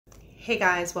Hey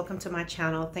guys, welcome to my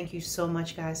channel. Thank you so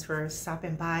much guys for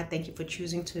stopping by. Thank you for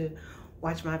choosing to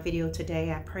watch my video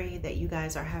today. I pray that you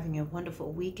guys are having a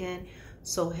wonderful weekend.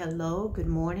 So hello, good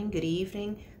morning, good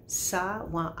evening, sa,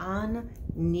 waan,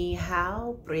 ni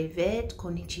hao, brevet,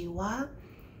 konnichiwa,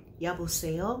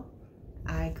 yabuseo.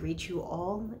 I greet you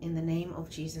all in the name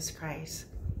of Jesus Christ.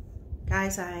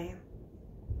 Guys, I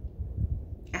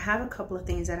have a couple of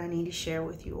things that I need to share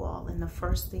with you all. And the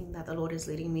first thing that the Lord is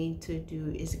leading me to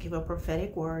do is to give a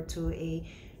prophetic word to a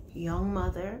young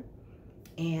mother.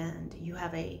 And you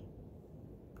have a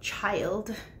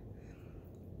child.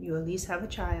 You at least have a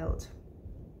child.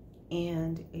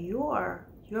 And you're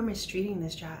mistreating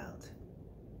this child.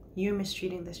 You're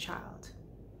mistreating this child.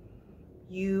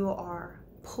 You are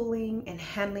pulling and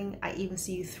handling. I even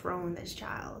see you throwing this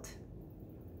child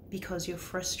because you're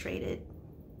frustrated.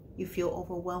 You feel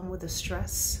overwhelmed with the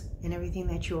stress and everything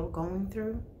that you are going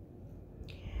through.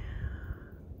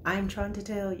 I'm trying to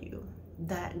tell you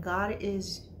that God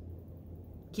is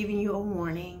giving you a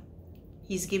warning.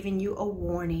 He's giving you a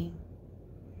warning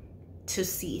to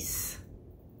cease.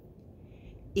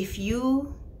 If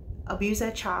you abuse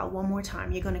that child one more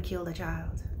time, you're going to kill the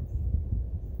child.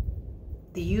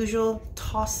 The usual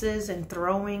tosses and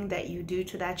throwing that you do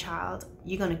to that child,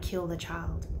 you're going to kill the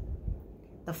child.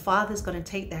 The father's going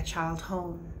to take that child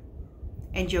home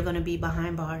and you're going to be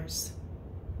behind bars.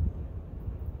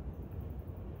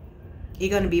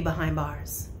 You're going to be behind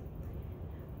bars.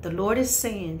 The Lord is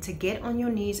saying to get on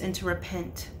your knees and to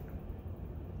repent.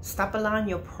 Stop allowing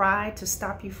your pride to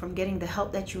stop you from getting the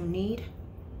help that you need.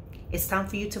 It's time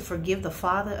for you to forgive the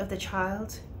father of the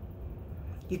child.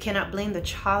 You cannot blame the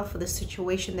child for the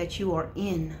situation that you are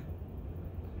in.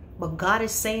 But God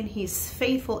is saying He's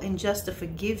faithful and just to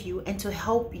forgive you and to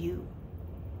help you.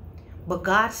 But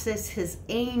God says His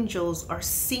angels are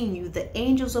seeing you. The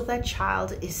angels of that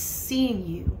child is seeing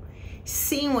you,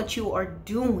 seeing what you are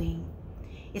doing.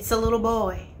 It's a little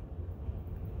boy.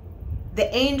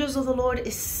 The angels of the Lord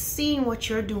is seeing what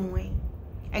you're doing.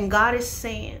 And God is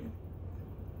saying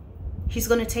He's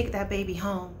going to take that baby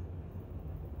home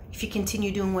if you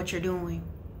continue doing what you're doing.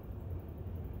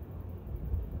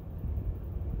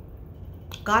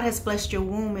 God has blessed your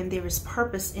womb and there is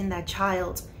purpose in that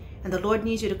child. And the Lord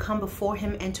needs you to come before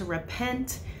Him and to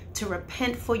repent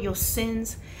for your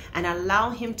sins and allow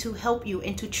Him to help you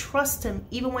and to trust Him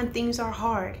even when things are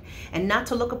hard and not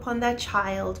to look upon that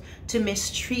child to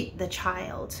mistreat the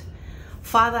child.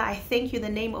 Father, I thank you in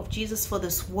the name of Jesus for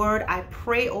this word. I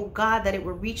pray, oh God, that it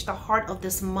will reach the heart of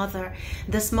this mother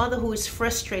who is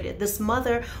frustrated, this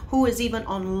mother who is even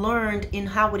unlearned in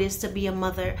how it is to be a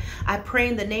mother. I pray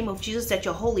in the name of Jesus that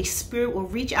your Holy Spirit will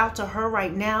reach out to her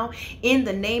right now in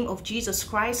the name of Jesus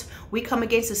Christ. We come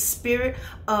against the spirit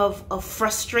of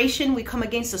frustration. We come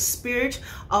against the spirit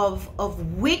of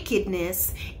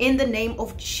wickedness in the name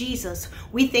of Jesus.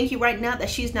 We thank you right now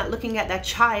that she's not looking at that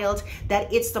child,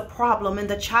 that it's the problem and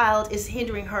the child is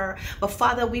hindering her. But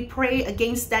Father, we pray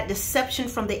against that deception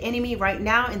from the enemy right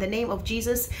now in the name of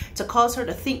Jesus to cause her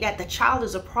to think that the child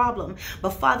is a problem. But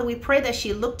Father, we pray that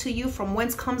she look to you from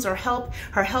whence comes her help.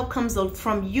 Her help comes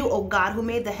from you, oh God, who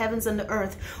made the heavens and the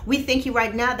earth. We thank you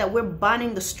right now that we're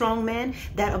binding the strong man,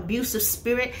 that abusive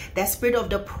spirit, that spirit of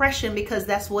depression, because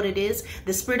that's what it is,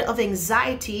 the spirit of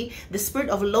anxiety, the spirit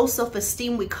of low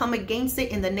self-esteem. We come against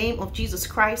it in the name of Jesus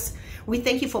Christ. We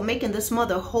thank you for making this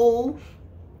mother whole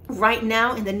right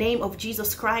now in the name of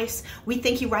Jesus Christ. We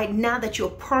thank you right now that you're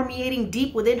permeating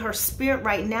deep within her spirit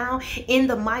right now in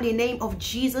the mighty name of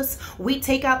Jesus. We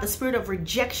take out the spirit of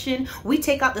rejection. We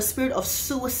take out the spirit of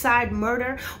suicide,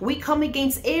 murder. We come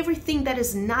against everything that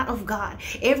is not of God.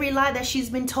 Every lie that she's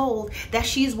been told, that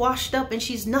she's washed up and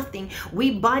she's nothing.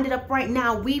 We bind it up right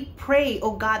now. We pray,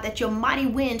 oh God, that your mighty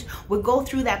wind will go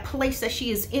through that place that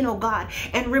she is in, oh God,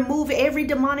 and remove every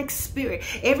demonic spirit,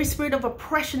 every spirit of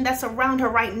oppression that's around her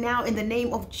right now in the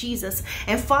name of Jesus.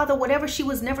 And Father, whatever she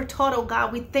was never taught, oh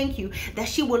God, we thank you that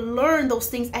she will learn those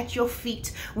things at your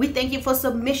feet. We thank you for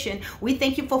submission. We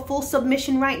thank you for full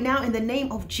submission right now in the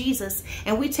name of Jesus.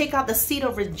 And we take out the seed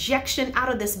of rejection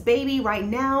out of this baby right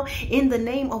now in the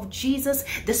name of Jesus.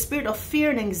 The spirit of fear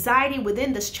and anxiety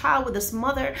within this child, with this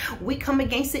mother, we come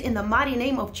against it in the mighty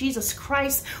name of Jesus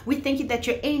Christ. We thank you that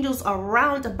your angels are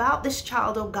round about this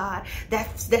child, oh God,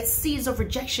 that seeds of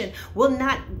rejection will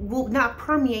not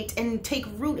permeate permeate and take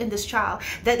root in this child,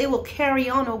 that they will carry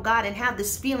on, oh God, and have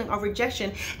this feeling of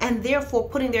rejection, and therefore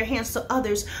putting their hands to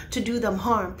others to do them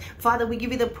harm. Father, we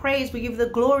give you the praise, we give you the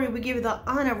glory, we give you the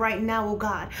honor right now, oh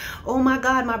God. Oh my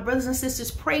God, my brothers and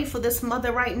sisters, pray for this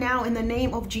mother right now in the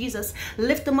name of Jesus.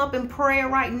 Lift them up in prayer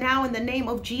right now in the name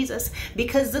of Jesus,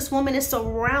 because this woman is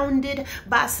surrounded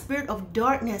by a spirit of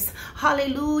darkness.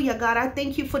 Hallelujah, God. I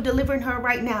thank you for delivering her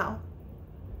right now.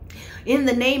 In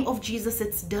the name of Jesus,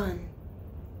 it's done.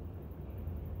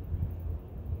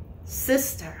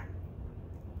 Sister,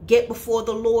 get before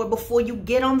the Lord before you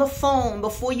get on the phone,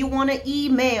 before you want to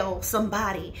email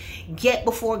somebody. Get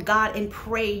before God and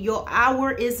pray. Your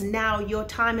hour is now. Your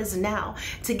time is now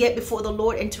to get before the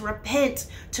Lord and to repent,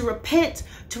 to repent,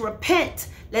 to repent.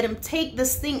 Let him take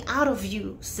this thing out of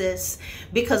you, sis,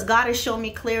 because God has shown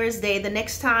me clear as day. The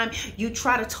next time you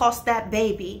try to toss that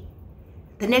baby,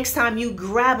 the next time you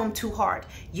grab him too hard,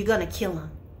 you're going to kill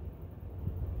him.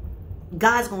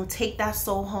 God's going to take that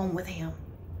soul home with him.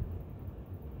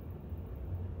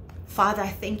 Father, I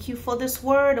thank you for this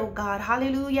word, oh God.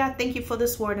 Hallelujah. I thank you for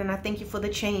this word, and I thank you for the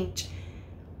change.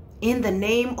 In the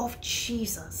name of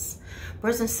Jesus.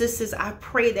 Brothers and sisters, I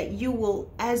pray that you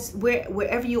will,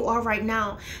 wherever you are right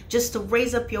now, just to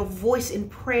raise up your voice in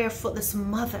prayer for this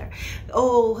mother.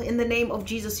 Oh, in the name of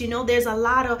Jesus. You know, there's a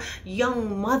lot of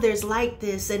young mothers like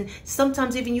this, and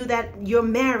sometimes even you that you're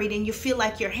married and you feel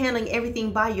like you're handling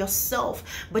everything by yourself,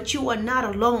 but you are not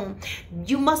alone.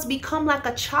 You must become like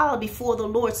a child before the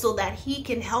Lord so that he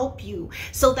can help you,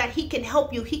 so that he can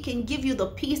help you. He can give you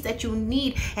the peace that you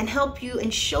need and help you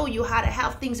and show you how to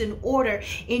have things in order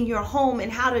in your home, and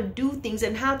how to do things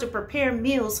and how to prepare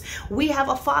meals. We have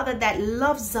a Father that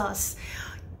loves us.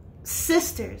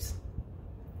 Sisters,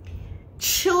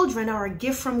 children are a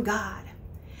gift from God.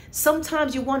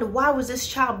 Sometimes you wonder, why was this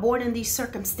child born in these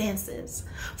circumstances?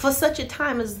 For such a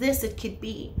time as this, it could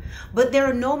be. But there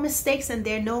are no mistakes and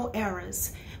there are no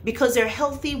errors, because there are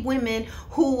healthy women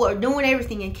who are doing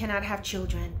everything and cannot have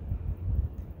children.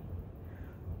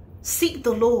 Seek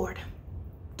the Lord.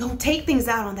 Don't take things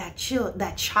out on that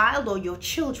child or your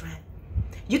children.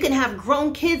 You can have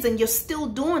grown kids and you're still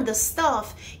doing the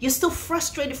stuff. You're still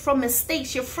frustrated from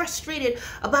mistakes. You're frustrated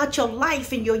about your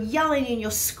life, and you're yelling and you're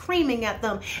screaming at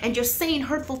them and you're saying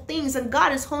hurtful things, and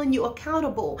God is holding you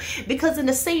accountable, because in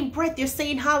the same breath you're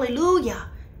saying hallelujah.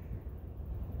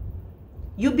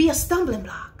 You'll be a stumbling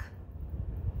block.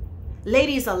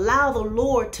 Ladies, allow the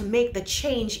Lord to make the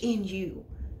change in you.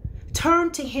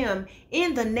 Turn to him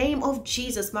in the name of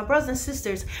Jesus. My brothers and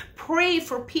sisters, pray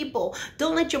for people.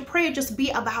 Don't let your prayer just be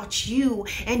about you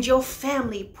and your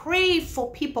family. Pray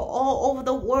for people all over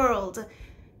the world.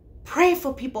 Pray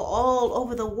for people all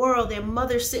over the world. Their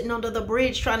mothers sitting under the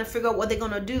bridge trying to figure out what they're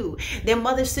going to do. Their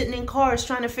mothers sitting in cars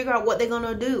trying to figure out what they're going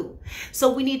to do.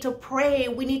 So we need to pray.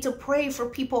 We need to pray for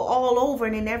people all over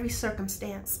and in every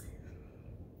circumstance.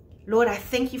 Lord, I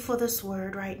thank you for this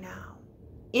word right now.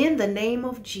 In the name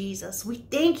of Jesus, we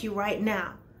thank you right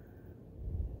now.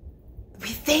 We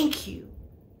thank you.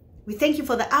 We thank you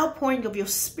for the outpouring of your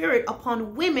spirit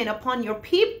upon women, upon your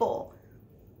people.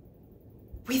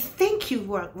 We thank you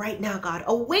right now, God.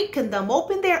 Awaken them.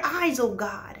 Open their eyes, oh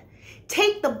God.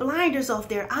 Take the blinders off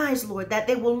their eyes, Lord, that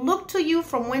they will look to you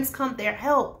from whence come their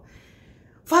help.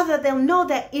 Father, they'll know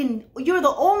that you're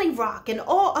the only rock, and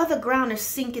all other ground is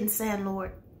sinking sand,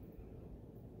 Lord.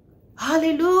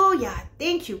 Hallelujah.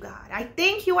 Thank you, God. I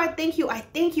thank you. I thank you. I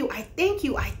thank you. I thank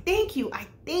you. I thank you. I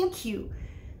thank you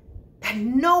that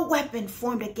no weapon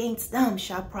formed against them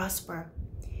shall prosper.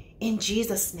 In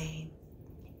Jesus' name,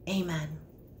 amen.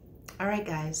 All right,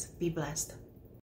 guys, be blessed.